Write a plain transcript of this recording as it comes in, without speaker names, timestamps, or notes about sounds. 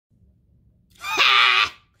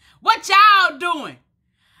y'all doing?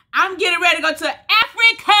 I'm getting ready to go to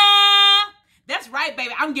Africa. That's right,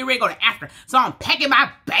 baby. I'm getting ready to go to Africa. So I'm packing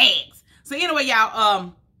my bags. So anyway,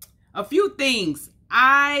 y'all, a few things.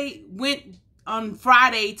 I went on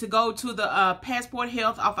Friday to go to the Passport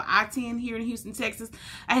Health off of I-10 here in Houston, Texas.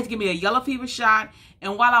 I had to give me a yellow fever shot.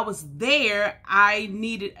 And while I was there, I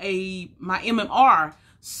needed my MMR.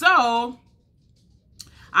 So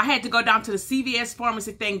I had to go down to the CVS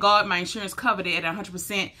pharmacy. Thank God my insurance covered it at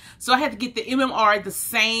 100%. So I had to get the MMR the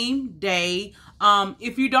same day.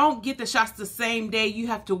 If you don't get the shots the same day, you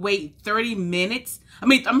have to wait 30 minutes.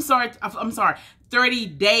 I'm sorry, 30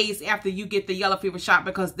 days after you get the yellow fever shot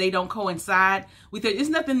because they don't coincide with it. There's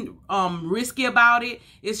nothing risky about it.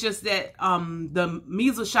 It's just that the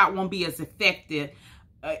measles shot won't be as effective.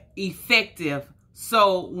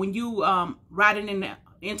 So when you riding in the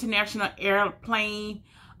international airplane,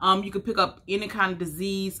 you can pick up any kind of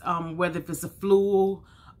disease, whether if it's a flu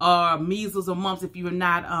or measles or mumps if you're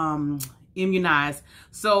not immunized.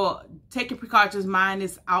 So taking precautions. Mine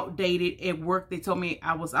is outdated. At work, they told me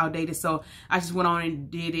I was outdated. So I just went on and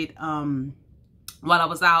did it while I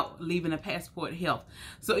was out leaving the Passport Health.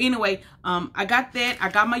 So anyway, I got that. I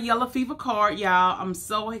got my yellow fever card, y'all. I'm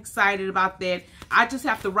so excited about that. I just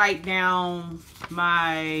have to write down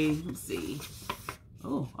my, let's see.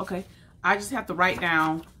 Oh, okay. I just have to write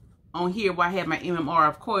down on here where I have my MMR.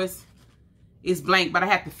 Of course, it's blank, but I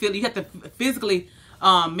have to fill. You have to physically,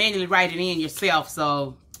 manually write it in yourself.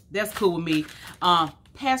 So that's cool with me.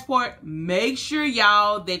 Passport. Make sure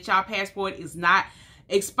y'all that y'all passport is not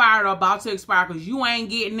expired or about to expire because you ain't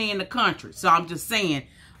getting in the country. So I'm just saying.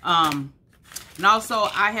 And also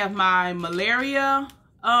I have my malaria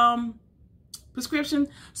prescription.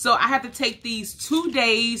 So I have to take these 2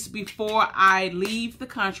 days before I leave the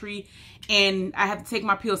country. And I have to take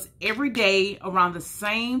my pills every day around the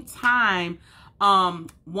same time, 1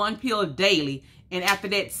 pill daily. And after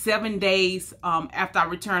that, 7 days after I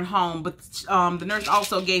return home. But the nurse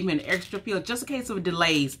also gave me an extra pill just in case of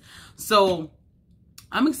delays. So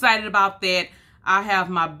I'm excited about that. I have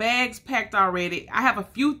my bags packed already. I have a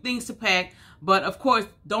few things to pack. But of course,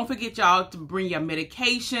 don't forget y'all to bring your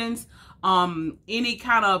medications. Any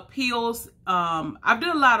kind of pills. I've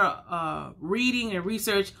done a lot of reading and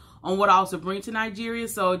research on what I also bring to Nigeria.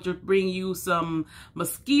 So to bring you some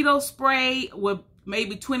mosquito spray with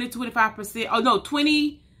maybe 20-25%. Oh no,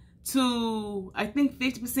 20 to I think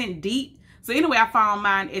 50% DEET. So anyway, I found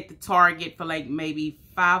mine at the Target for like maybe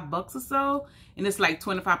 $5 or so, and it's like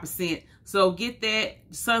 25%. So get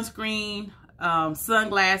that sunscreen,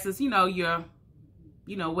 sunglasses. You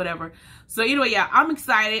know, whatever. So anyway, yeah, I'm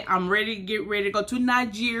excited. I'm ready to get ready to go to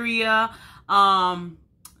Nigeria.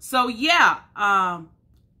 So yeah,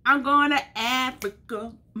 I'm going to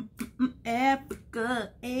Africa.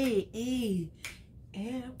 Africa. Hey,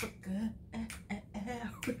 Africa.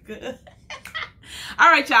 Africa. All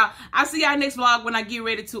right, y'all. I'll see y'all next vlog when I get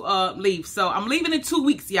ready to leave. So I'm leaving in 2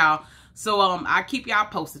 weeks, y'all. So I'll keep y'all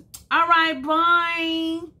posted. All right,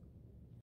 bye.